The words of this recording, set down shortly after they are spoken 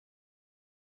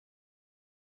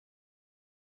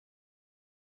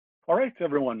All right,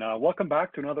 everyone. Welcome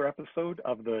back to another episode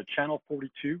of the Channel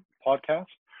 42 podcast.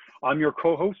 I'm your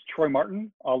co-host, Troy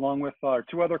Martin, along with our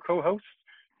two other co-hosts,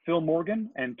 Phil Morgan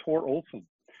and Tor Olson.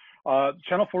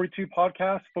 Channel 42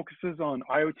 podcast focuses on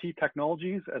IoT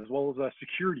technologies as well as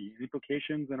security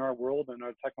implications in our world and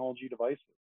our technology devices.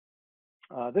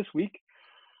 This week,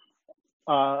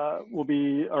 last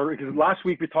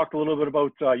week we talked a little bit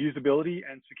about usability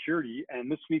and security,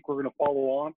 and this week we're going to follow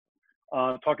on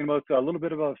talking about a little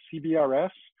bit about CBRS,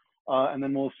 and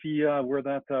then we'll see where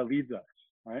that leads us,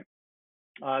 right?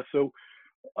 At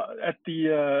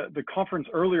the conference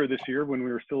earlier this year, when we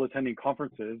were still attending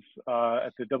conferences,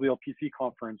 at the WLPC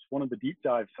conference, one of the deep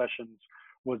dive sessions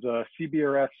was a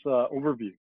CBRS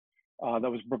overview that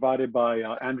was provided by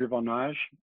Andrew Van Nage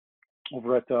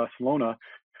over at Salona.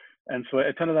 And so I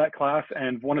attended that class,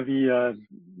 and one of the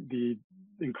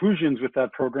inclusions with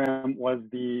that program was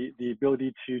the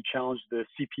ability to challenge the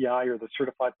CPI, or the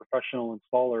Certified Professional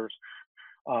Installers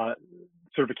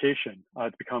certification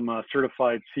to become a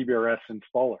certified CBRS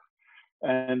installer.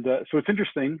 And so it's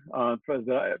interesting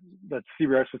that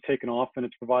CBRS has taken off, and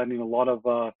it's providing a lot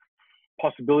of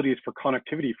possibilities for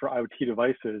connectivity for IoT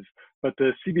devices. But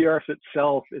the CBRS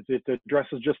itself it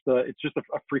addresses just a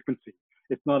frequency.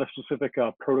 It's not a specific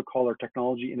protocol or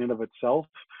technology in and of itself.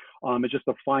 It's just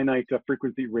a finite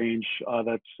frequency range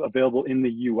that's available in the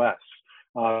US.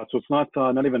 So it's not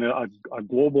even a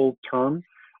global term.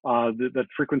 That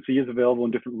frequency is available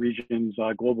in different regions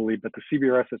globally, but the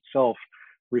CBRS itself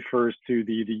refers to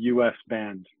the US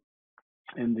band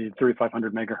and the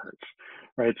 3500 megahertz,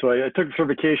 right? So I took the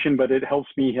certification, but it helps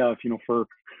me, for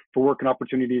working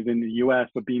opportunities in the US,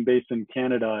 but being based in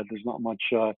Canada, there's not much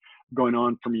going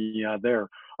on for me there.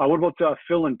 What about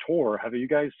Phil and Tor? Have you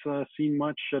guys seen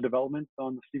much development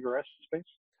on the CBRS space?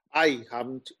 I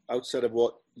haven't, outside of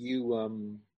what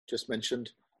you just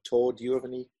mentioned. Tor, do you have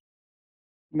any?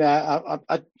 No,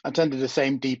 I attended the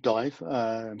same deep dive.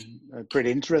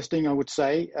 Pretty interesting, I would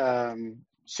say.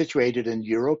 Situated in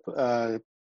Europe,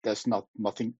 there's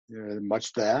nothing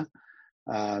much there.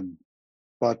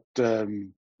 But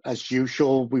as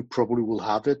usual, we probably will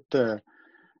have it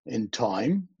in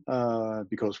time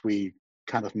because we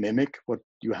kind of mimic what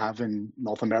you have in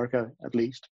North America, at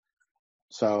least.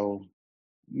 So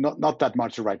not that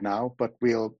much right now, but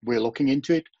we're looking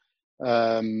into it.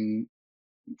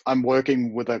 I'm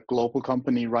working with a global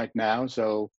company right now,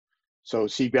 so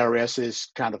CBRS is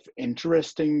kind of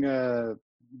interesting,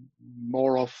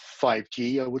 more of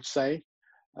 5G, I would say,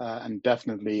 and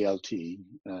definitely LTE.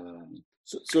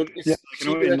 So it's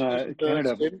in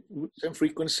Canada, same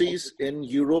frequencies in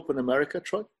Europe and America,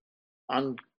 Troy?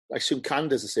 And I assume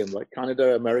Canada's the same, right?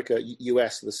 Canada, America,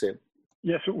 US are the same.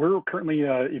 Yeah, so we're currently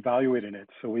evaluating it.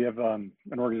 So we have an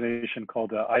organization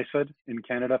called ISED in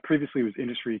Canada. Previously it was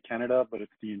Industry Canada, but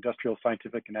it's the Industrial,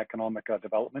 Scientific, and Economic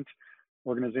Development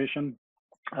Organization.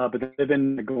 But they've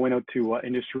been going out to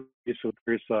industry, so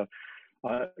there's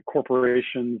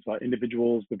corporations,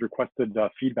 individuals that requested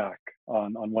feedback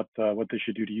on what they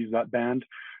should do to use that band.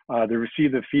 They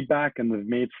received the feedback and they've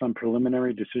made some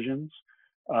preliminary decisions.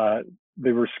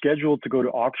 They were scheduled to go to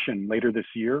auction later this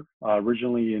year,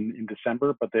 originally in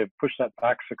December, but they've pushed that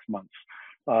back 6 months.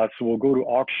 So we'll go to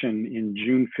auction in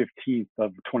June 15th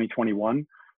of 2021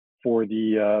 for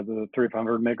the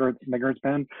 3500 megahertz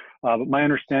band. But my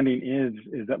understanding is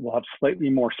that we'll have slightly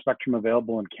more spectrum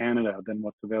available in Canada than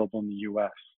what's available in the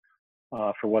US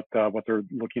for what they're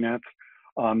looking at.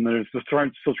 There's still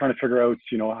trying to figure out,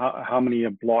 how many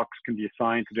blocks can be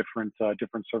assigned to different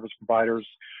service providers.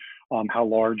 How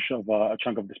large of a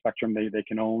chunk of the spectrum they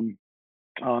can own,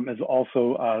 is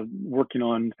also working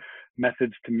on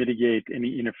methods to mitigate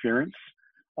any interference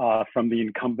from the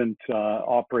incumbent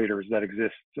operators that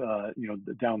exist,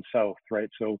 down south, right?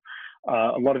 So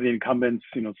a lot of the incumbents,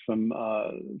 some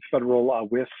federal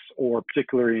WIS, or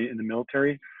particularly in the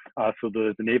military, so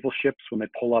the naval ships, when they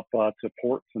pull up to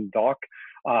ports and dock,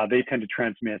 they tend to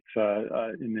transmit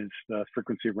in this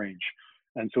frequency range.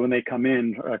 And so when they come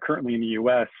in, currently in the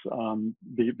US,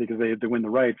 because they win the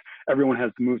rights, everyone has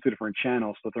to move to different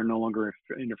channels so that they're no longer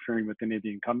interfering with any of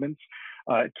the incumbents.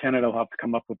 Canada will have to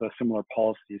come up with a similar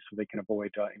policy so they can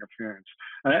avoid interference.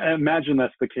 And I imagine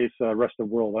that's the case rest of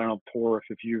the world. I don't know, Tor,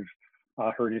 if you've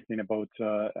heard anything about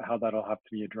how that'll have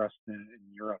to be addressed in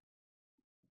Europe.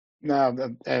 No,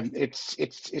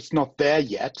 it's not there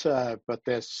yet, but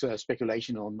there's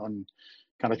speculation on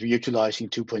kind of utilizing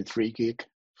 2.3 gig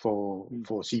for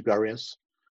CBRS,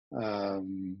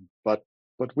 but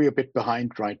we're a bit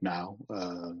behind right now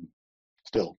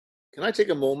still. Can I take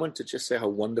a moment to just say how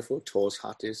wonderful Tor's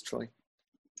hat is, Troy?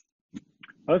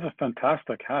 That's a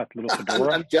fantastic hat, little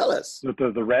fedora. I'm jealous. With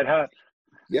the red hat.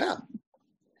 Yeah.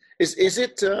 Is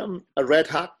it a red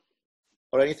hat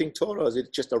or anything, Tor, or is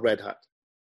it just a red hat?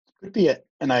 Could be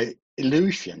an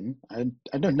illusion.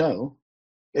 I don't know.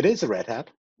 It is a red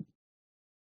hat.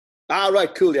 Ah,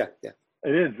 right. Cool. Yeah. Yeah.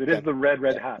 It is. It is the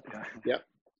red hat. Yeah.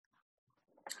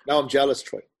 Now I'm jealous,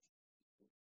 Troy.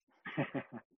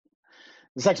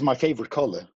 It's actually my favorite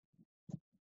color.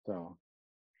 So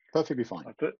perfectly fine.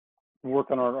 That's it. We'll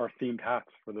work on our themed hats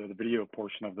for the video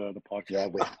portion of the podcast. Yeah,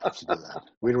 we have to do that.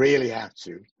 We really have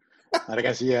to. And I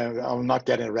guess, yeah, I'm not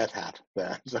getting a red hat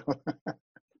there. So.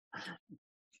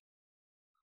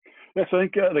 Yeah, so I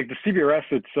think like the CBRS,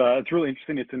 it's really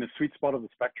interesting. It's in the sweet spot of the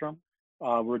spectrum,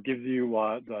 where it gives you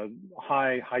the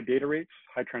high data rates,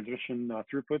 high transmission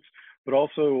throughputs, but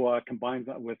also combines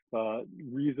that with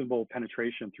reasonable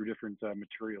penetration through different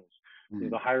materials. Mm-hmm. So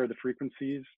the higher the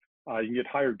frequencies, you can get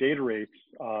higher data rates,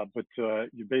 but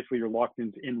you're locked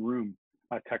into in-room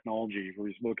technology. Where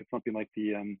you look at something like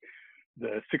the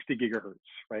 60 gigahertz,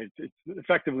 right? It's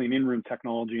effectively an in-room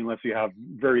technology unless you have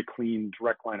very clean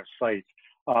direct line of sight.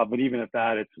 But even at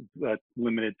that, it's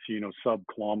limited to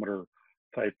sub-kilometer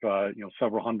type,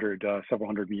 several hundred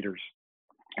meters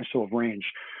or so of range.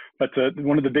 But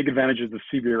one of the big advantages of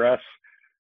CBRS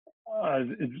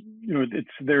it's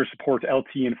their support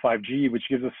LTE and 5G, which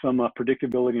gives us some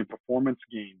predictability and performance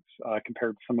gains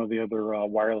compared to some of the other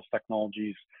wireless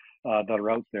technologies that are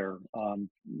out there,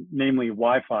 namely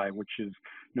Wi-Fi, which is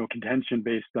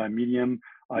contention-based medium.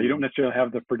 You don't necessarily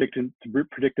have the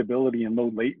predictability and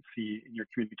low latency in your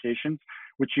communications,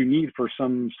 which you need for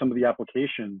some of the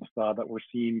applications that we're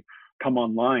seeing come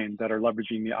online that are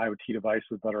leveraging the IoT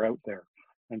devices that are out there.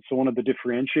 And so one of the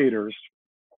differentiators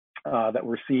that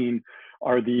we're seeing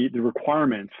are the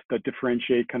requirements that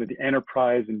differentiate kind of the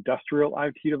enterprise industrial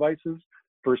IoT devices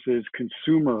versus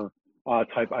consumer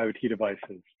type IoT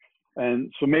devices.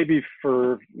 And so maybe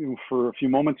for a few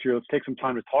moments here, let's take some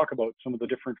time to talk about some of the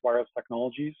different wireless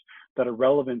technologies that are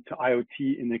relevant to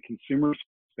IoT in the consumer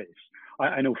space.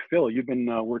 I know, Phil, you've been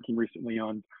working recently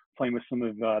on playing with some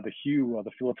of the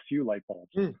Philips Hue light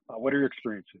bulbs. What are your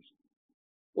experiences?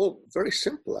 Well, very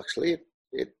simple, actually.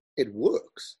 It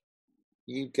works.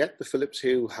 You get the Philips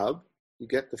Hue hub, you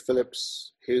get the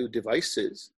Philips Hue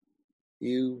devices,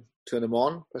 you turn them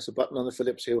on, press a button on the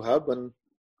Philips Hue hub, and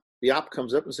the app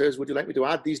comes up and says, would you like me to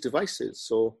add these devices?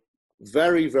 So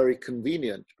very, very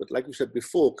convenient. But like we said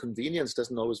before, convenience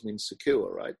doesn't always mean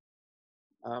secure, right?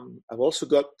 I've also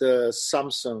got the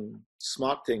Samsung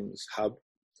SmartThings hub.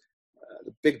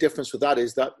 The big difference with that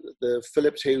is that the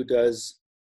Philips Hue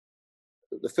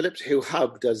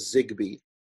hub does Zigbee,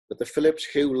 but the Philips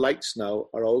Hue lights now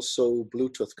are also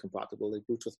Bluetooth compatible. They're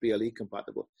Bluetooth BLE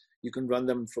compatible. You can run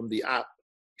them from the app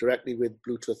directly with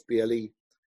Bluetooth BLE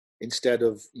instead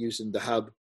of using the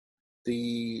hub.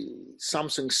 The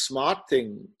Samsung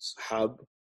SmartThings hub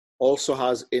also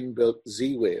has inbuilt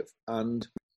Z-Wave. And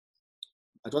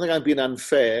I don't think I'm being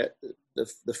unfair.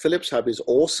 The Philips hub is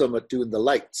awesome at doing the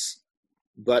lights,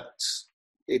 but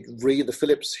the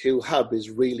Philips Hue hub is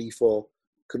really for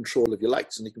control of your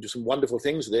lights. And you can do some wonderful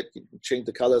things with it. You can change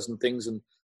the colors and things and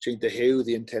change the hue,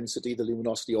 the intensity, the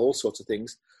luminosity, all sorts of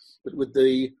things. But with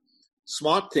the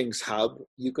SmartThings hub,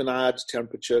 you can add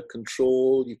temperature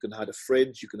control, you can add a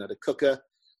fridge, you can add a cooker,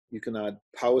 you can add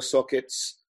power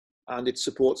sockets, and it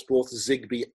supports both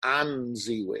Zigbee and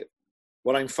Z-Wave.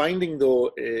 What I'm finding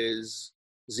though is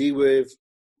Z-Wave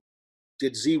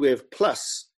did Z-Wave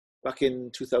Plus back in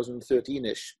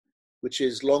 2013-ish, which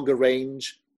is longer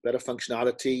range, better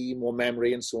functionality, more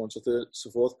memory, and so on and so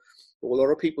forth. But what a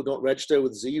lot of people don't register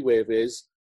with Z-Wave is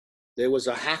there was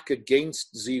a hack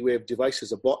against Z-Wave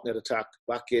devices, a botnet attack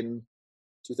back in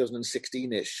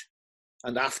 2016-ish.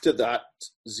 And after that,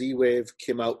 Z-Wave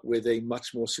came out with a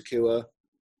much more secure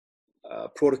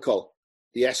protocol,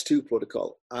 the S2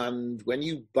 protocol. And when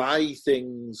you buy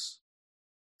things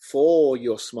for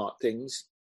your SmartThings,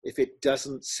 if it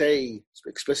doesn't say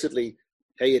explicitly,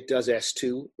 hey, it does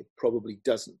S2, it probably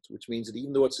doesn't, which means that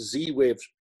even though it's a Z-Wave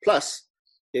Plus,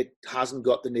 it hasn't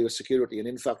got the newest security. And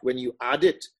in fact, when you add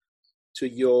it to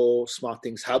your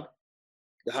SmartThings hub,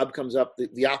 the hub comes up,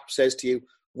 the app says to you,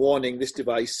 warning, this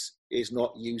device is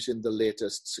not using the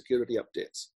latest security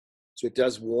updates. So it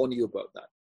does warn you about that.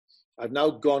 I've now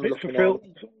gone looking Phil,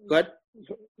 Go ahead.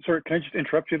 Sorry, can I just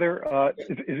interrupt you there?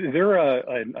 Is there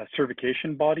a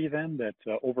certification body then that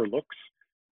overlooks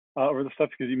over the stuff?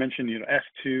 Because you mentioned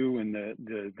S2 and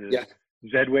the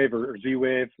Z-Wave or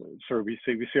Z-Wave. Sorry, we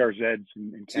see our Zs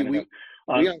in Canada.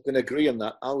 We aren't going to agree on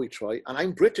that, are we, Troy? And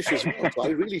I'm British as well, so I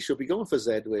really should be going for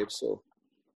Z-Wave. So,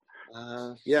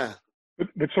 yeah.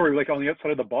 But sorry, like on the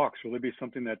outside of the box, will there be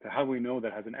something that, how do we know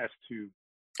that has an S2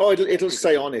 Oh, it'll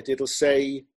say on it. It'll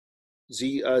say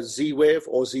Z-Wave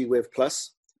or Z-Wave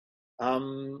Plus.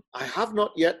 I have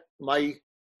not yet, my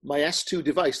S2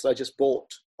 device that I just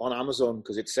bought on Amazon,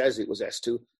 because it says it was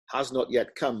S2, has not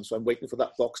yet come. So I'm waiting for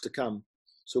that box to come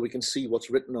so we can see what's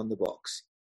written on the box.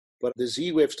 But the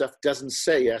Z-Wave stuff doesn't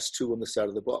say S2 on the side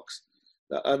of the box.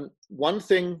 And one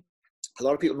thing a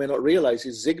lot of people may not realize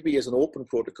is Zigbee is an open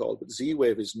protocol, but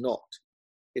Z-Wave is not.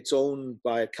 It's owned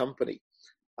by a company.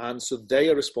 And so they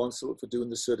are responsible for doing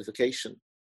the certification.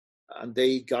 And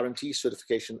they guarantee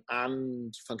certification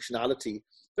and functionality,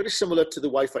 very similar to the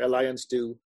Wi-Fi Alliance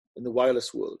do in the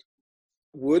wireless world.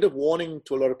 Word of warning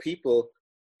to a lot of people,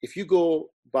 if you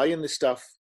go buying this stuff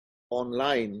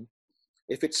online,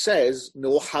 if it says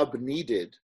no hub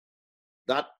needed,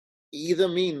 that either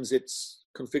means it's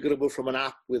configurable from an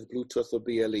app with Bluetooth or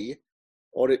BLE,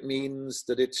 or it means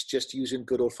that it's just using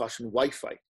good old-fashioned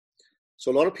Wi-Fi.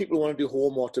 So a lot of people want to do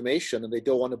home automation and they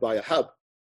don't want to buy a hub.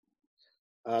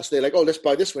 So they're like, oh, let's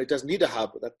buy this one. It doesn't need a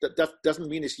hub. That doesn't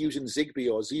mean it's using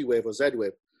Zigbee or Z-Wave or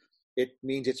Z-Wave. It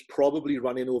means it's probably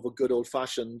running over good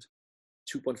old-fashioned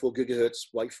 2.4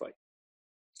 gigahertz Wi-Fi.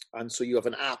 And so you have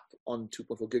an app on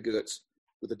 2.4 gigahertz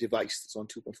with a device that's on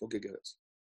 2.4 gigahertz,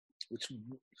 which,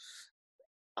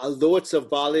 although it's a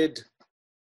valid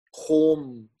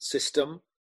home system,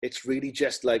 it's really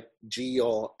just like G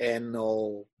or N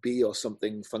or B or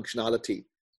something functionality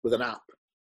with an app.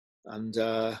 And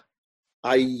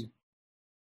I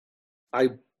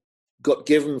got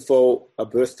given for a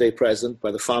birthday present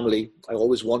by the family. I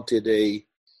always wanted a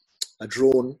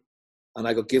drone, and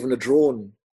I got given a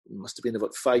drone. It must have been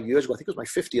about 5 years ago. I think it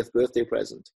was my 50th birthday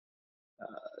present.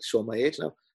 Showing my age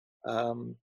now.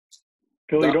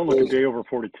 Phil, you don't look a day over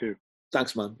 42.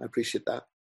 Thanks, man. I appreciate that.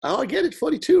 Oh, I get it.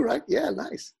 42, right? Yeah,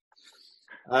 nice.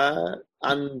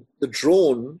 And the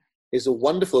drone is a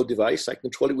wonderful device. I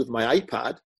control it with my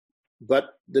iPad.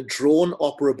 But the drone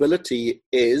operability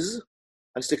is,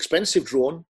 and it's an expensive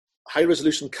drone, high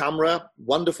resolution camera,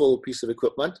 wonderful piece of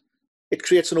equipment. It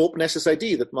creates an open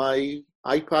SSID that my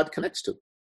iPad connects to.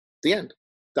 The end.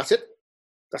 That's it.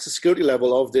 That's the security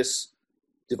level of this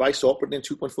device operating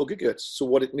in 2.4 gigahertz. So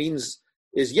what it means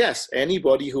is, yes,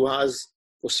 anybody who has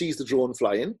or sees the drone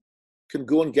flying can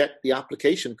go and get the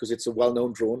application because it's a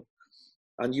well-known drone.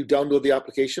 And you download the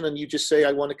application and you just say,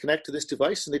 I want to connect to this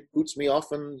device, and it boots me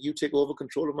off and you take over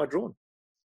control of my drone.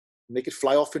 Make it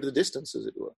fly off into the distance, as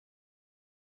it were.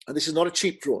 And this is not a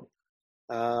cheap drone.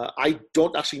 I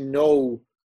don't actually know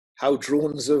how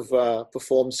drones have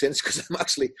performed since, because I'm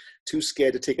actually too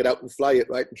scared to take it out and fly it,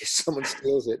 right, in case someone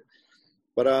steals it.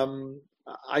 But I'm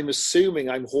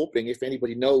hoping, if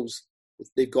anybody knows, if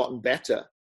they've gotten better,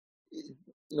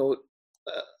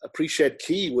 a pre-shared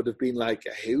key would have been like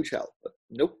a huge help, but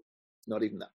nope, not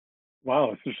even that.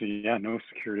 Wow, essentially, yeah, no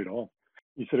security at all.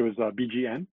 You said it was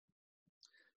BGN?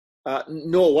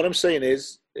 No, what I'm saying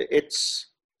is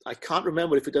I can't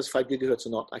remember if it does 5 gigahertz or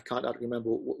not. I can't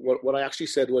remember. What I actually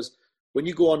said was, when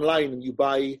you go online and you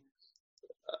buy,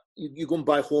 you go and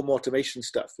buy home automation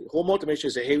stuff. Home automation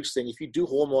is a huge thing. If you do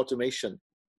home automation,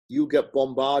 you get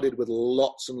bombarded with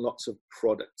lots and lots of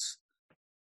products.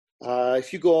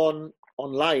 If you go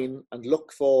online and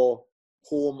look for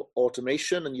home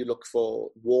automation and you look for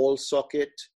wall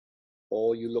socket,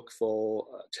 or you look for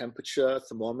temperature,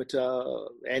 thermometer,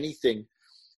 anything,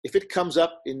 if it comes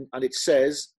up and it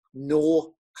says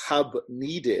no hub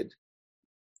needed,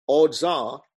 odds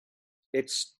are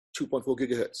it's 2.4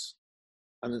 gigahertz.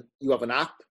 And you have an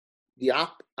app, the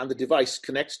app and the device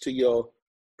connects to your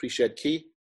pre-shared key,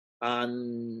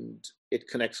 and it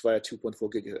connects via 2.4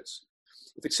 gigahertz.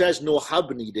 If it says no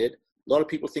hub needed, a lot of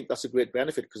people think that's a great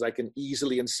benefit because I can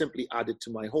easily and simply add it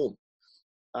to my home.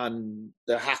 And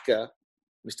the hacker,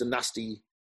 Mr. Nasty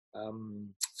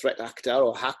threat actor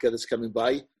or hacker that's coming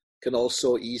by, can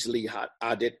also easily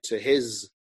add it to his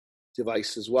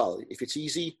device as well. If it's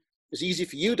easy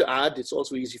for you to add, it's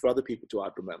also easy for other people to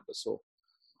add, remember. So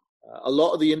a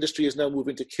lot of the industry is now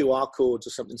moving to QR codes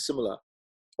or something similar,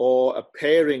 or a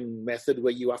pairing method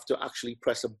where you have to actually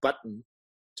press a button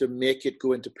to make it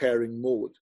go into pairing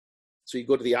mode. So you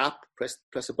go to the app,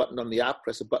 press a button on the app,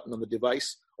 press a button on the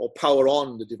device, or power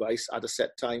on the device at a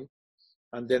set time,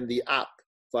 and then the app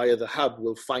via the hub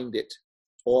will find it.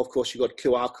 Or, of course, you've got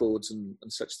QR codes and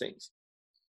such things.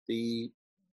 The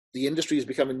industry is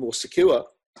becoming more secure,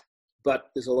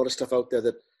 but there's a lot of stuff out there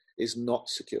that is not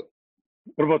secure.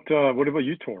 What about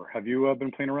you, Tor? Have you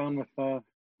been playing around with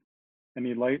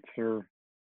any lights or?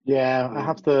 Yeah, I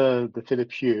have the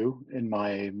Philips Hue in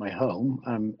my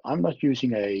home. I'm not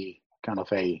using a kind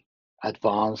of a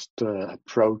advanced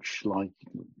approach like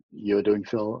you're doing,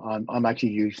 Phil. I'm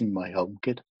actually using my home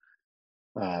kit.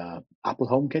 Apple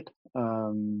HomeKit,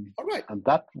 All right. and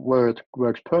that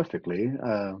works perfectly.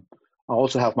 I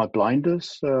also have my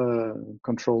blinders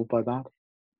controlled by that.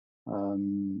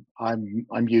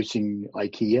 I'm using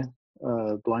IKEA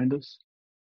blinders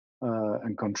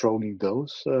and controlling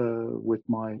those with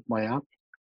my app.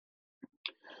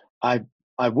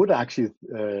 I would actually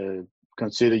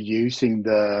consider using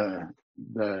the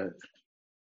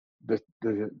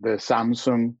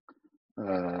Samsung,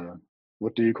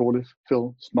 what do you call it,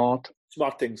 Phil? Smart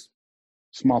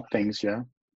things, yeah,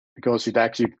 because it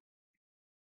actually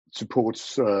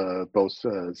supports both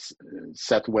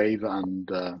Z-Wave and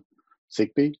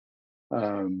Zigbee.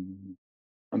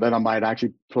 And then I might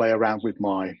actually play around with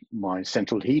my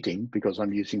central heating, because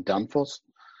I'm using Danfoss.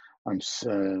 I'm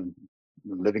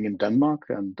living in Denmark,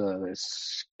 and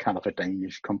it's kind of a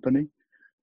Danish company.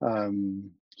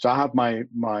 So I have my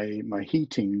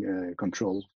heating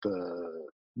controlled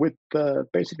with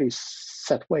basically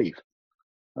Z-Wave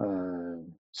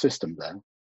system there.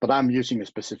 But I'm using a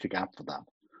specific app for that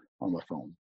on my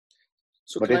phone.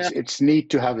 So but it's neat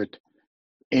to have it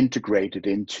integrated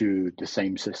into the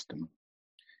same system.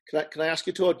 Can I ask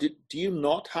you, Tor, do you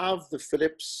not have the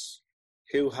Philips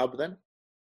Hue hub then?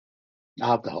 I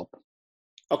have the hub.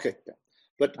 Okay, yeah.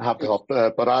 But I have the hub,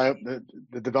 but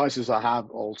the devices I have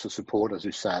also support, as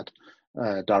you said,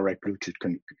 direct Bluetooth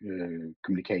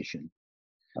communication.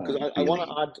 Because I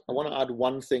want to add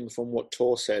one thing from what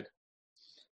Tor said.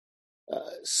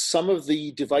 Some of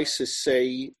the devices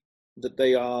say that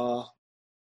they are.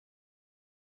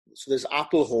 So there's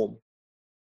Apple Home,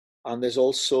 and there's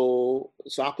also,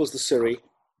 so Apple's the Siri,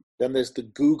 then there's the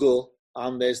Google,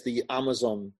 and there's the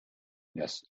Amazon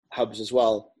hubs as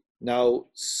well. Now,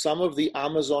 some of the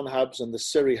Amazon hubs and the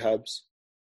Siri hubs,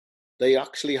 they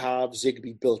actually have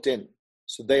Zigbee built in.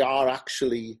 So they are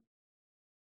actually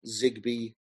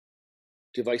Zigbee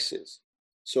devices.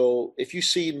 So if you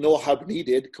see no hub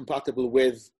needed compatible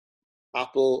with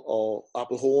Apple or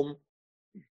Apple Home,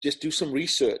 just do some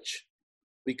research,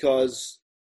 because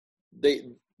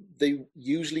they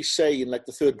usually say in like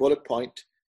the third bullet point,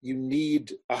 you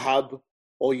need a hub,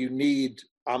 or you need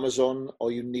Amazon,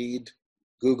 or you need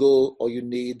Google, or you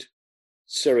need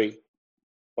Siri,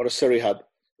 or a Siri hub.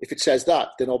 If it says that,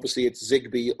 then obviously it's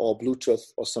Zigbee or Bluetooth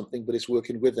or something, but it's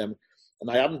working with them. And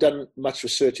I haven't done much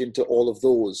research into all of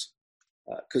those,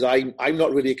 because I'm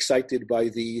not really excited by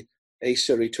the "Hey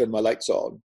Siri, turn my lights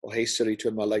on," or "Hey Siri,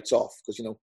 turn my lights off," because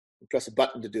you press a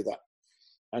button to do that.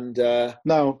 And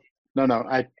no,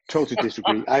 I totally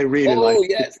disagree. I really like.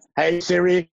 Yes. Hey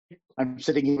Siri, I'm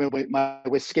sitting here with my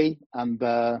whiskey, and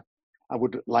I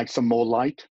would like some more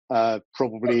light,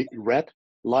 probably red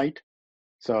light.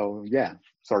 So yeah,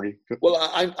 sorry. Well,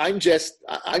 I'm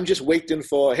just waiting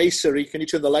for, "Hey Siri, can you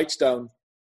turn the lights down?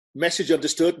 Message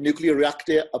understood. Nuclear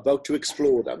reactor about to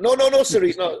explode." No,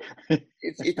 Siri, no.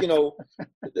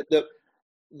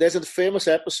 There's a famous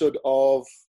episode of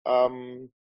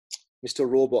Mr.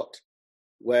 Robot,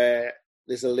 where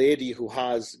there's a lady who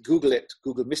has, Google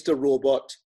Mr.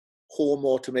 Robot home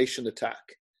automation attack,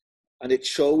 and it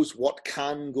shows what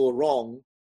can go wrong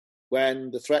when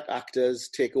the threat actors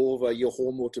take over your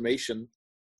home automation,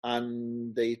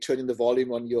 and they turn in the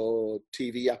volume on your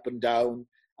TV up and down,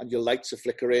 and your lights are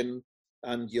flickering,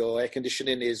 and your air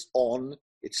conditioning is on.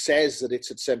 It says that it's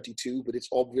at 72, but it's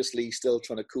obviously still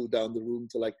trying to cool down the room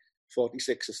to like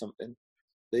 46 or something.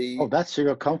 That's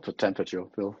your comfort temperature,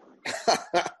 Phil.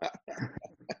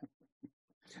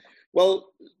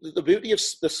 Well, the beauty of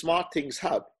the SmartThings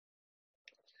Hub,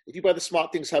 if you buy the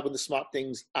SmartThings Hub and the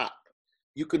SmartThings app,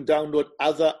 you can download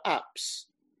other apps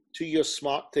to your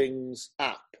SmartThings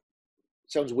app.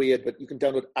 It sounds weird, but you can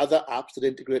download other apps that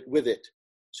integrate with it.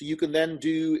 So you can then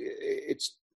do,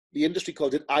 the industry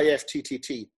calls it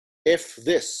IFTTT, if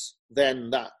this, then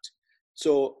that.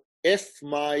 So if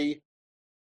my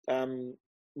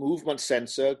movement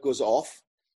sensor goes off,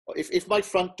 or if my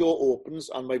front door opens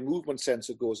and my movement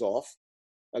sensor goes off,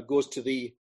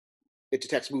 it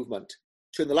detects movement,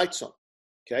 turn the lights on,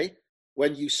 okay?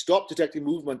 When you stop detecting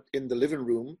movement in the living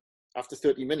room, after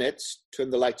 30 minutes, turn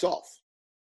the lights off.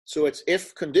 So it's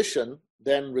if condition,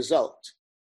 then result.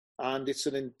 And it's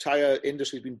an entire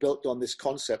industry has been built on this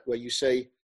concept where you say,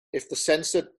 if the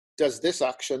sensor does this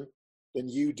action, then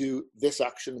you do this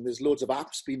action. And there's loads of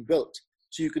apps being built.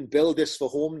 So you can build this for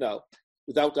home now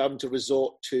without having to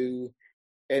resort to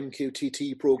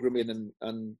MQTT programming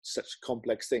and such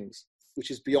complex things,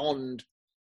 which is beyond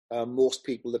most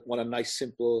people that want a nice,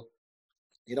 simple,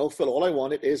 Phil, all I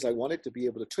want it to be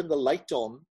able to turn the light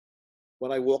on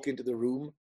when I walk into the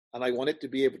room, and I want it to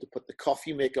be able to put the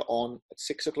coffee maker on at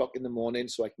 6 o'clock in the morning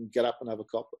so I can get up and have a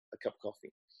cup of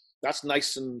coffee. That's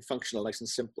nice and functional, nice and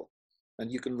simple.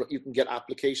 And you can get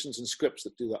applications and scripts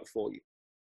that do that for you.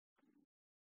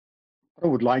 What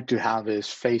I would like to have is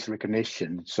face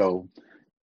recognition. So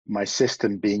my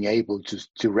system being able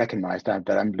to recognize that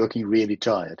I'm looking really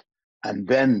tired and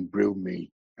then brew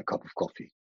me a cup of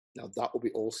coffee. Now that would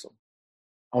be awesome.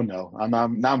 Oh no,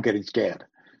 now I'm getting scared.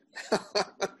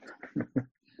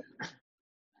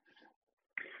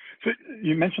 So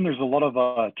you mentioned there's a lot of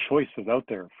choices out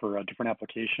there for different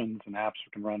applications and apps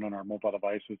we can run on our mobile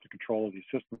devices to control these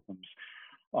systems.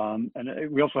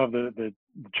 And we also have the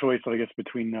choice, I guess,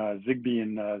 between Zigbee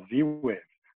and Z-Wave.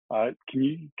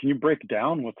 Can you break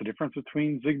down what's the difference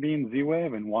between Zigbee and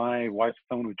Z-Wave and why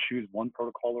someone would choose one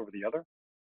protocol over the other?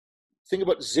 The thing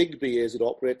about Zigbee is it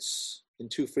operates in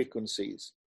 2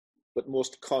 frequencies, but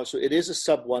so it is a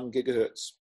sub 1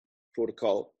 gigahertz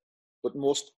protocol, but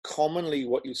most commonly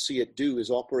what you see it do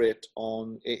is operate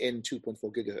in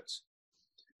 2.4 gigahertz.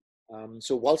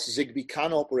 So whilst Zigbee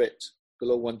can operate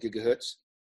below 1 gigahertz,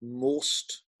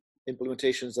 most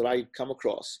implementations that I've come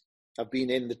across have been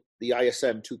in the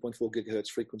ISM 2.4 gigahertz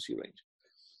frequency range.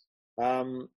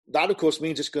 That, of course,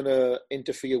 means it's going to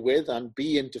interfere with and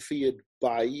be interfered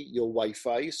by your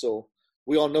Wi-Fi. So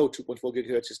we all know 2.4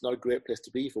 gigahertz is not a great place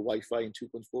to be for Wi-Fi in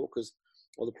 2.4 because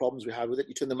all the problems we have with it.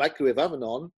 You turn the microwave oven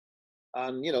on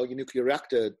and, your nuclear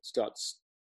reactor starts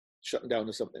shutting down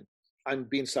or something. I'm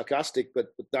being sarcastic, but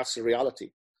that's the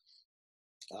reality.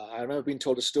 I remember being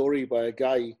told a story by a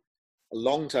guy a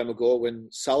long time ago when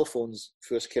cell phones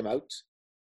first came out,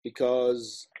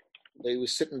 because they were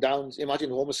sitting down. Imagine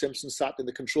Homer Simpson sat in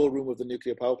the control room of the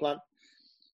nuclear power plant,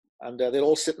 and they're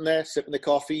all sitting there, sipping their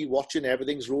coffee, watching,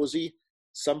 everything's rosy.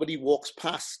 Somebody walks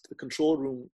past the control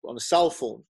room on a cell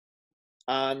phone,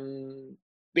 and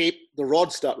beep, the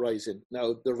rods start rising.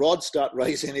 Now, the rods start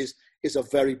rising is a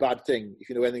very bad thing if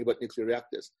you know anything about nuclear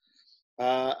reactors.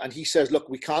 And he says, look,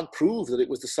 we can't prove that it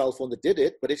was the cell phone that did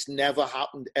it, but it's never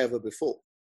happened ever before.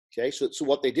 Okay, so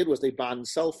what they did was they banned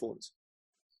cell phones.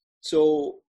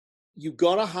 So you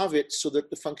got to have it so that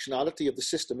the functionality of the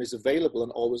system is available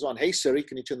and always on. Hey, Siri,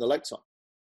 can you turn the lights on?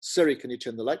 Siri, can you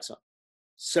turn the lights on?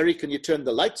 Siri, can you turn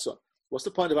the lights on? What's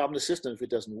the point of having a system if it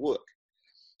doesn't work?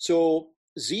 So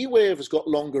Z-Wave has got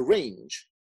longer range,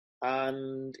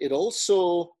 and it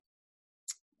also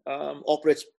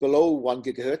operates below 1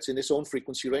 gigahertz in its own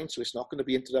frequency range, so it's not going to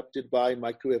be interrupted by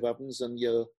microwave ovens and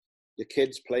your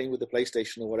kids playing with the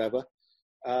PlayStation or whatever.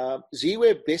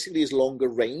 Z-Wave basically is longer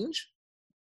range.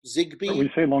 Zigbee. When you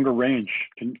say longer range,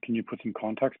 can you put some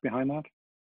context behind that?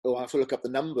 Oh, I have to look up the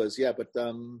numbers, yeah, but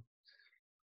are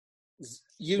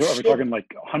we talking like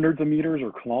hundreds of meters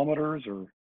or kilometers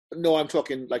or? No, I'm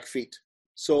talking like feet.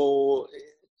 So,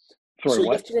 Sorry,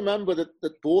 you have to remember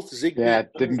that both Zigbee. Yeah,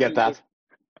 didn't get that.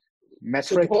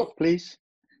 Metric, please.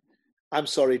 I'm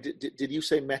sorry. Did you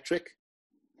say metric?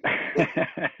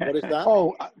 What is that?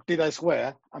 Oh, did I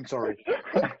swear? I'm sorry.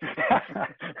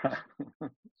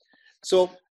 So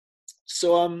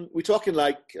we're talking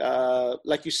like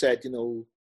you said,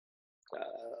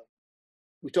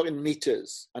 we're talking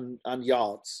meters and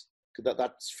yards.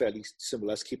 That's fairly similar.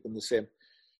 Let's keep them the same.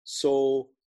 So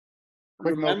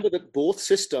remember that both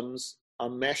systems are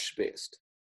mesh based.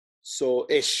 So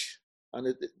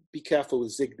and be careful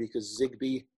with Zigbee, because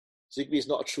Zigbee is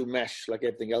not a true mesh like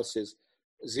everything else is.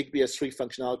 Zigbee has 3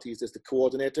 functionalities. There's the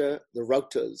coordinator, the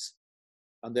routers,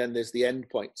 and then there's the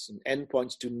endpoints. And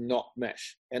endpoints do not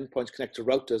mesh. Endpoints connect to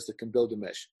routers that can build a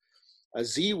mesh. A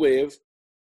Z-Wave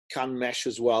can mesh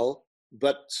as well,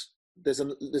 but there's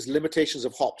limitations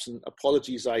of hops. And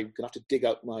apologies, I'm gonna have to dig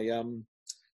out my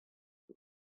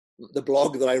the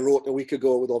blog that I wrote a week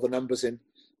ago with all the numbers in.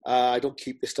 I don't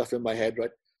keep this stuff in my head,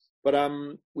 right? But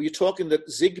we're talking that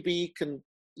Z-Wave can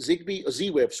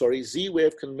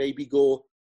maybe go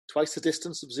twice the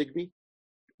distance of Zigbee.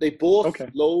 They both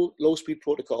low speed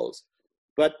protocols.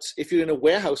 But if you're in a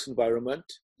warehouse environment,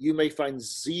 you may find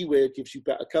Z-Wave gives you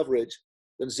better coverage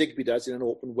than Zigbee does in an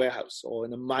open warehouse or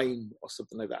in a mine or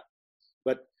something like that.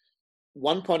 But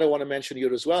one point I want to mention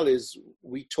here as well is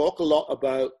we talk a lot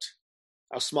about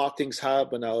our SmartThings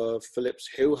Hub and our Philips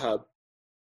Hue Hub.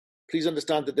 Please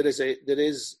understand that there is,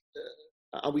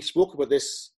 and we spoke about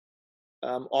this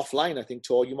offline, I think,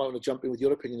 Tor, you might want to jump in with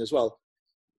your opinion as well.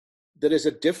 There is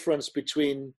a difference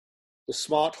between the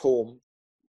smart home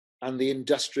and the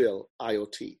industrial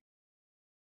IoT.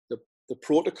 The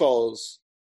protocols,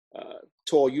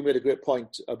 Tor, you made a great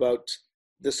point about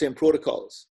the same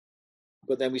protocols,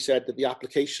 but then we said that the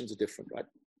applications are different, right?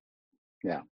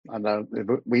 Yeah, and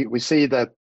we see that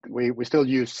we still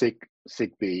use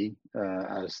Zigbee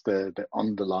as the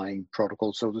underlying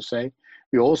protocol, so to say.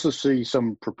 We also see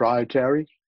some proprietary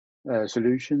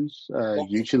solutions,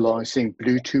 utilizing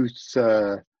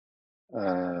Bluetooth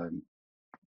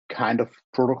kind of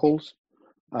protocols.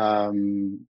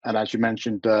 And as you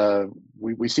mentioned,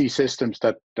 we see systems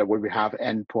that where we have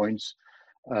endpoints,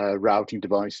 routing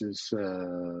devices,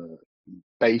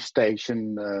 base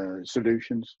station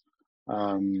solutions.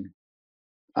 And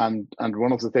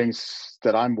one of the things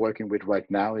that I'm working with right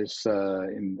now is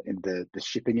in the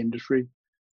shipping industry.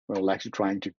 We're actually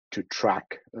trying to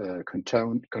track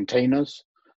containers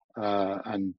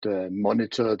and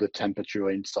monitor the temperature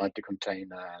inside the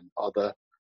container and other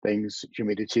things,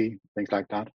 humidity, things like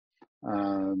that.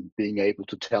 Being able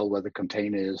to tell where the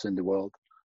container is in the world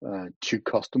to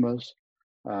customers.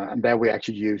 And there we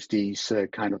actually use these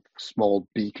kind of small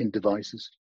beacon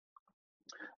devices.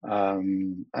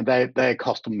 And they're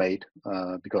custom made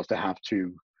because they have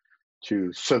to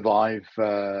survive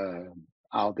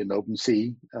out in open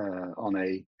sea on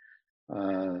a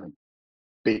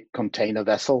big container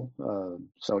vessel.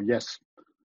 So yes,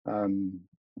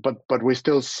 but we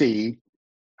still see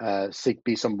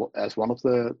Zigbee as one of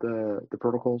the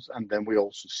protocols, and then we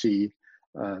also see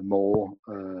more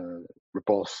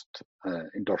robust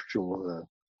industrial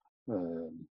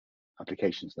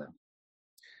applications there.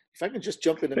 If I can just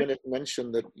jump in a minute and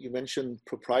mention that you mentioned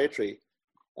proprietary.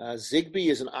 Zigbee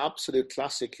is an absolute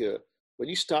classic here. When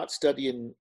you start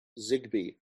studying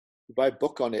Zigbee, you buy a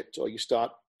book on it or you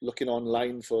start looking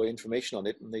online for information on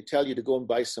it, and they tell you to go and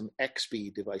buy some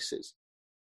XBee devices.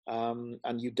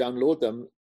 And you download them.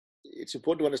 It's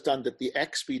important to understand that the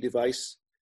XBee device,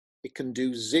 it can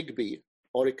do Zigbee,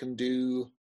 or it can do,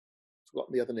 I've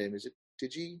forgotten the other name, is it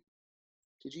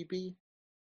DigiBee?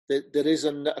 There is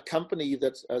a company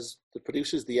that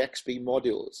produces the XBee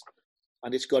modules,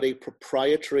 and it's got a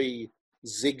proprietary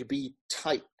Zigbee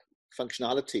type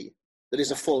functionality that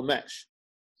is a full mesh.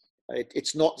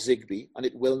 It's not Zigbee, and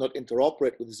it will not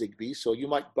interoperate with Zigbee. So you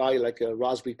might buy like a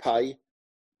Raspberry Pi,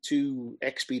 2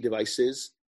 XBee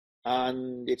devices,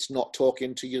 and it's not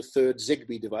talking to your third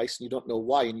Zigbee device, and you don't know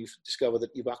why, and you discover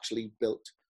that you've actually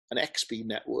built an XBee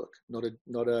network, not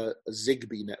a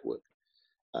Zigbee network.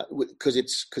 Because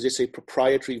it's a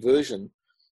proprietary version.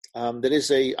 There is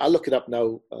I'll look it up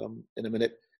now in a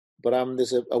minute, but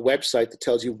there's a website that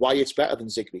tells you why it's better than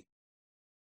Zigbee.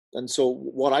 And so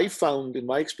what I found in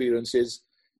my experience is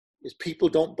people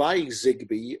don't buy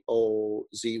Zigbee or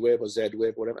Z-Wave or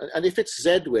Z-Wave, whatever. And if it's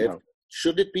Z-Wave, no.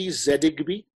 Should it be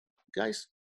Zigbee, guys?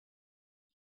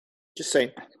 Just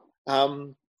saying.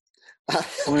 Only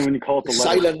when you call it the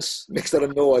silence next to a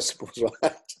no, I suppose,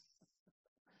 right?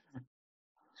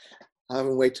 I'm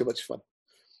having way too much fun.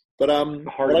 But the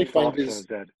hard and soft is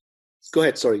Zed. Go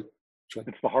ahead, sorry.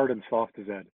 It's the hard and soft is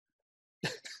Zed.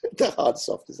 The hard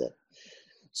soft is Zed.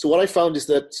 So what I found is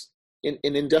that in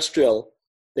industrial,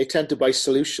 they tend to buy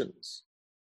solutions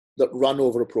that run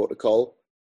over a protocol,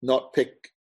 not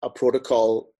pick a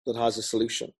protocol that has a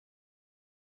solution.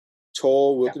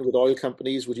 Tor, working with oil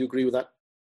companies, would you agree with that?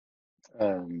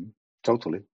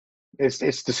 Totally. It's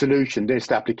the solution, it's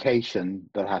the application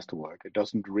that has to work. It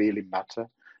doesn't really matter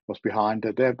what's behind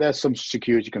it. There's some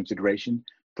security consideration,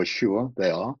 for sure,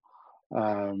 there are.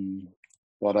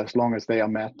 But as long as they are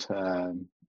met,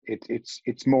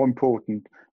 it's more important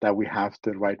that we have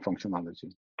the right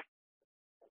functionality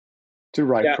to the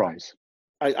right price.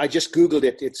 I just Googled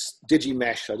it. It's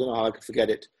DigiMesh. I don't know how I could forget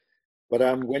it. But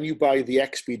when you buy the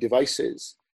XBee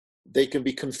devices, they can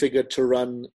be configured to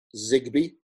run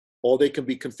Zigbee, or they can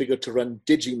be configured to run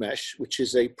DigiMesh, which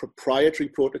is a proprietary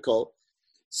protocol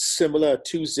similar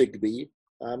to Zigbee,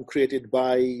 created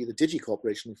by the Digi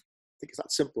Corporation. I think it's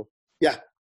that simple. Yeah.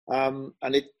 And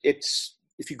it's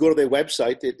if you go to their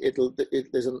website,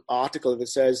 there's an article that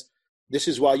says, this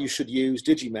is why you should use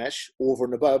DigiMesh over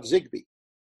and above Zigbee.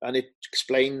 And it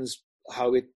explains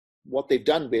what they've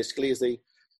done basically is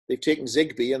they've taken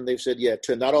Zigbee and they've said, yeah,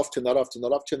 turn that off, turn that off, turn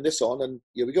that off, turn this on, and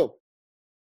here we go.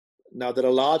 Now they're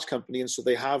a large company, and so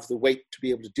they have the weight to be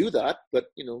able to do that. But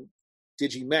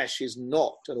DigiMesh is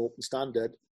not an open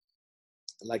standard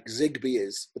like Zigbee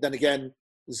is. But then again,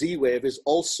 Z-Wave is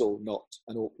also not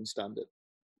an open standard.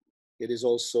 It is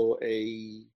also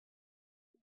a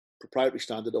proprietary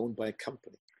standard owned by a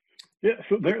company. Yeah,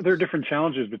 so there are different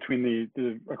challenges between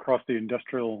the across the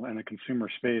industrial and the consumer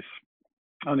space.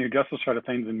 On the industrial side of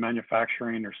things, in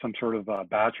manufacturing or some sort of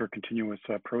batch or continuous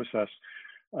process,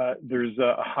 there's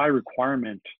a high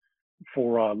requirement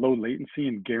for low latency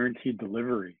and guaranteed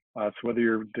delivery. So whether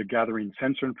you're gathering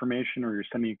sensor information or you're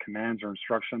sending commands or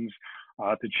instructions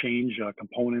to change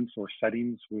components or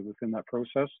settings within that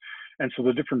process. And so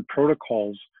the different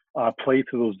protocols play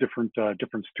to those different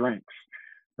strengths.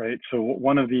 right? So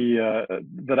one of the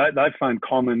that I find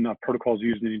common protocols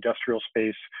used in the industrial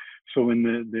space. So in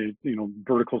the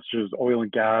verticals such as oil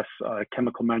and gas,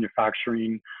 chemical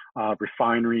manufacturing,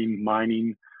 refinery,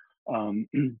 mining,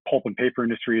 pulp and paper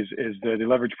industries, is that they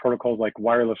leverage protocols like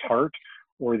wireless HART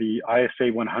or the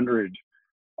ISA 100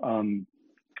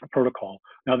 protocol.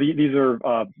 Now these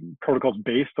are protocols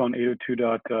based on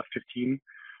 802.15.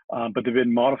 But they've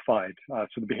been modified, so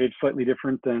they behave slightly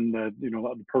different than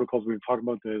the protocols we've talked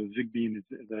about, the Zigbee and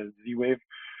the Z-Wave.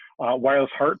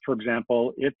 Wireless HART, for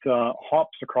example, it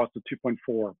hops across the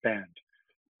 2.4 band,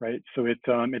 right? So it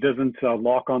doesn't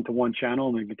lock onto one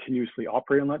channel and continuously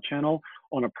operate on that channel.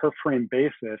 On a per frame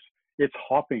basis, it's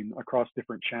hopping across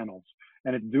different channels,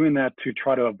 and it's doing that to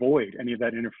try to avoid any of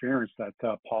that interference that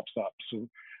pops up. So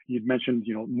you'd mentioned,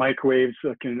 microwaves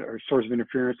are source of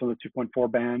interference on the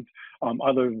 2.4 band.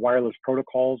 Other wireless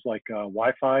protocols like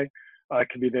Wi-Fi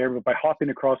can be there, but by hopping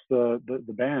across the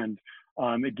band,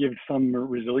 it gives some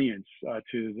resilience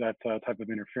to that type of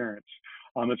interference.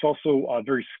 It's also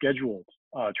very scheduled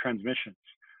transmissions,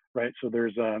 right? So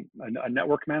there's a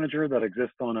network manager that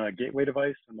exists on a gateway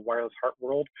device in the wireless HART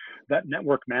world. That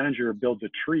network manager builds a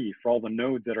tree for all the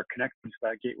nodes that are connected to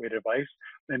that gateway device,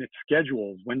 and it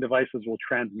schedules when devices will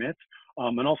transmit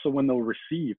and also when they'll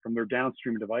receive from their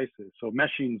downstream devices. So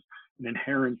meshing's an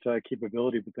inherent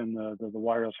capability within the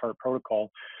wireless HART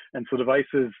protocol. And so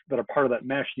devices that are part of that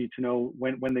mesh need to know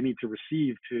when they need to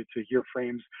receive to hear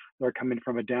frames that are coming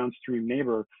from a downstream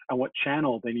neighbor and what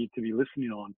channel they need to be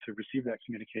listening on to receive that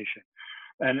communication.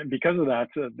 And because of that,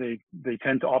 they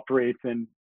tend to operate and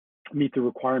meet the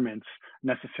requirements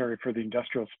necessary for the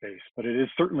industrial space. But it is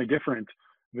certainly different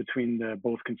between the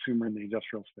both consumer and the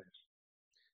industrial space.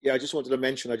 Yeah, I just wanted to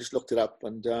mention, I just looked it up,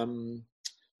 and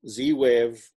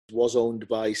Z-Wave was owned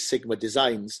by Sigma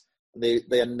Designs, and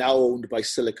they are now owned by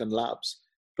Silicon Labs.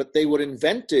 But they were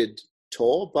invented,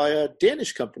 Tor, by a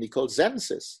Danish company called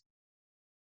Zensis.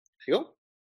 There you go.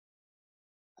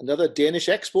 Another Danish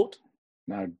export.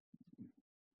 Now,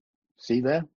 see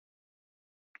there?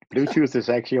 Bluetooth is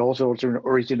actually also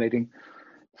originating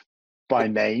by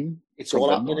name. It's all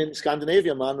happening in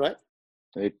Scandinavia, man, right?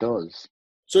 It does.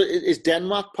 So is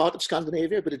Denmark part of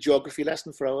Scandinavia? A bit of geography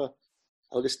lesson for our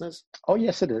listeners? Oh,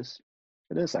 yes, it is.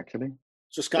 It is, actually.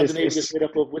 So Scandinavia is made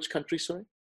up of which countries, sorry?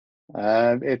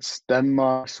 It's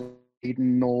Denmark,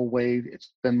 Sweden, Norway,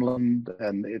 it's Finland,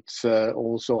 and it's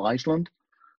also Iceland.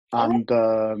 And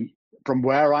from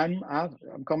where I'm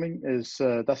coming is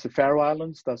that's the Faroe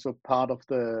Islands. That's a part of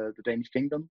the Danish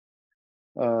kingdom.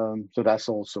 So that's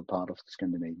also part of the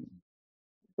Scandinavian.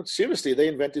 But seriously, they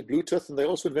invented Bluetooth, and they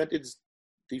also invented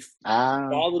the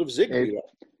father of Zigbee.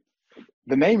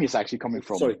 The name is actually coming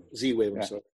from... Sorry, Z-Wave, I'm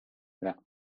sorry. Yeah.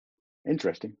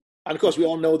 Interesting. And of course, we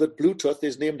all know that Bluetooth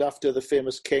is named after the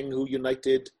famous king who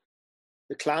united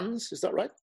the clans. Is that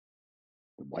right?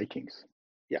 The Vikings.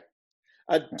 Yeah.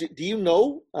 Do you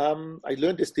know, I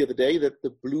learned this the other day, that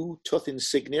the Bluetooth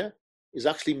insignia is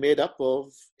actually made up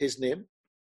of his name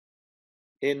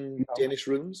in Danish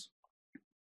runes?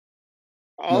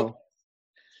 No.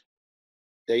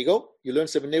 There you go. You learn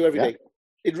something new every day.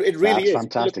 It really That's is.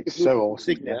 Fantastic. So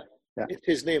awesome. Insignia, it's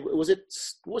his name. What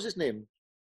was his name?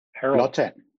 Harold.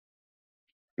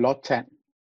 Bloodtan.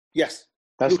 Yes.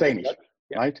 That's Bluetooth, Danish,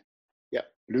 right? Yeah.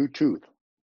 Bluetooth.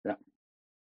 Yeah.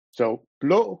 So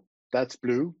blå, that's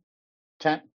blue.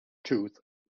 Tan, tooth.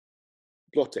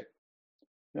 Blotte.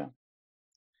 Yeah.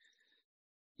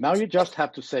 Now you just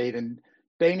have to say it in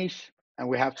Danish, and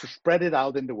we have to spread it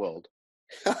out in the world.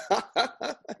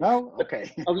 No?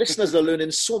 Okay. Our listeners are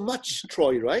learning so much,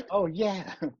 Troy, right? Oh,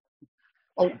 yeah.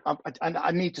 Oh, and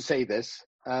I need to say this.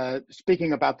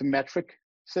 Speaking about the metric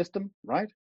system, right?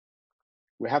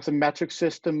 We have the metric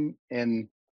system in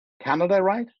Canada,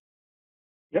 right?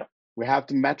 Yeah. We have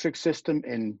the metric system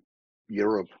in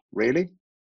Europe, really?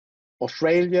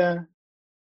 Australia,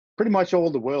 pretty much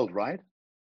all the world, right?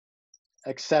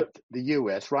 Except the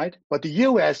US, right? But the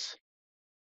US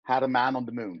had a man on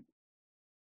the moon.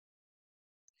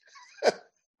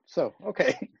 So,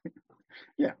 okay.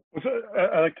 Yeah.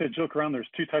 I like to joke around. There's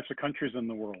two types of countries in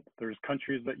the world. There's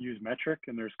countries that use metric,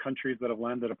 and there's countries that have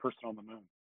landed a person on the moon.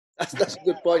 That's a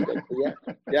good point.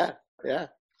 Yeah.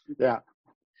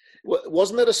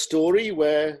 Wasn't there a story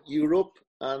where Europe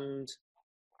and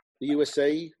the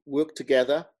USA worked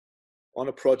together on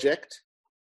a project,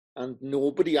 and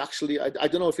nobody actually, I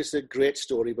don't know if it's a great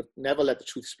story, but never let the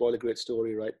truth spoil a great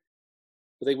story, right?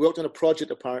 But they worked on a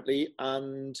project apparently,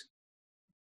 and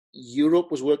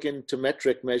Europe was working to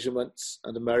metric measurements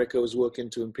and America was working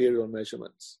to imperial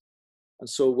measurements. And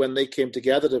so when they came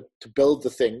together to build the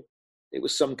thing, it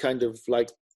was some kind of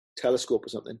like telescope or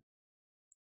something.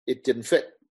 it didn't fit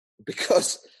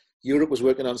because Europe was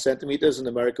working on centimeters and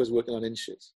America was working on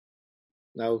inches.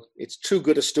 Now, it's too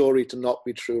good a story to not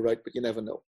be true, right? But you never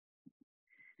know.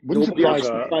 Nobody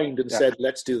actually signed and said,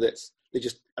 let's do this. They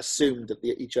just assumed that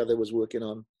each other was working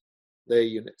on their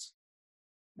units.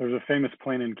 There's a famous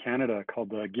plane in Canada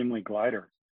called the Gimli glider.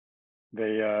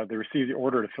 They received the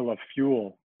order to fill up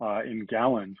fuel in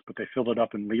gallons, but they filled it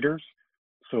up in liters.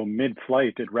 So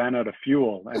mid-flight, it ran out of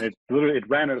fuel, and it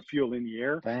ran out of fuel in the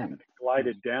air. Damn. And it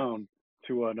glided down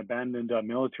to an abandoned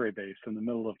military base in the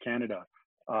middle of Canada.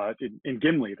 In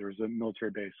Gimli, there was a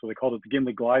military base, so they called it the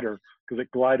Gimli glider because it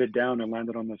glided down and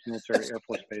landed on this military Air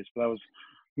Force base. But that was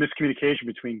miscommunication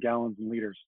between gallons and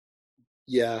liters.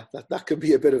 Yeah, that could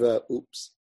be a bit of a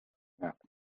oops. Yeah,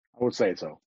 I would say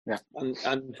so. Yeah,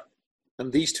 and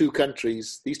these two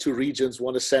countries, these two regions,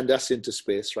 want to send us into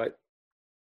space, right?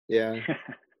 Yeah.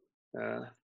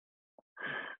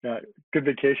 Yeah, good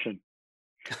vacation.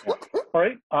 Yeah. All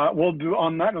right. Well,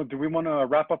 on that note, do we want to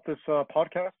wrap up this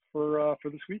podcast for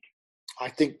this week? I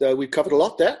think we've covered a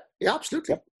lot there. Yeah,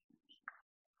 absolutely. Yep.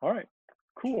 All right.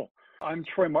 Cool. I'm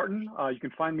Troy Martin. You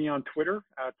can find me on Twitter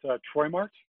at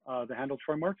TroyMart, the handle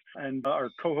TroyMart, and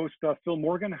our co-host Phil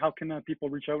Morgan. How can people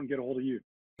reach out and get a hold of you?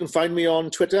 You can find me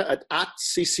on Twitter at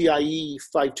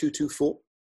CCIE5224.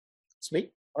 It's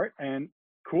me. All right. And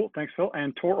cool. Thanks, Phil.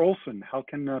 And Tor Olson, how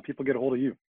can people get a hold of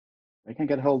you? They can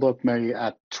get hold of me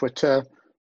at Twitter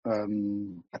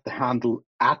at the handle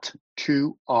at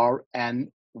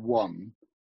 2RN1.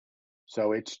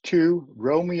 So it's 2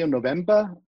 Romeo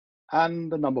November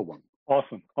and the number 1.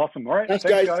 Awesome. All right. Thanks,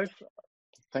 guys.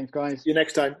 Thanks, guys. See you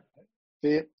next time.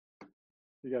 See you.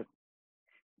 See you guys.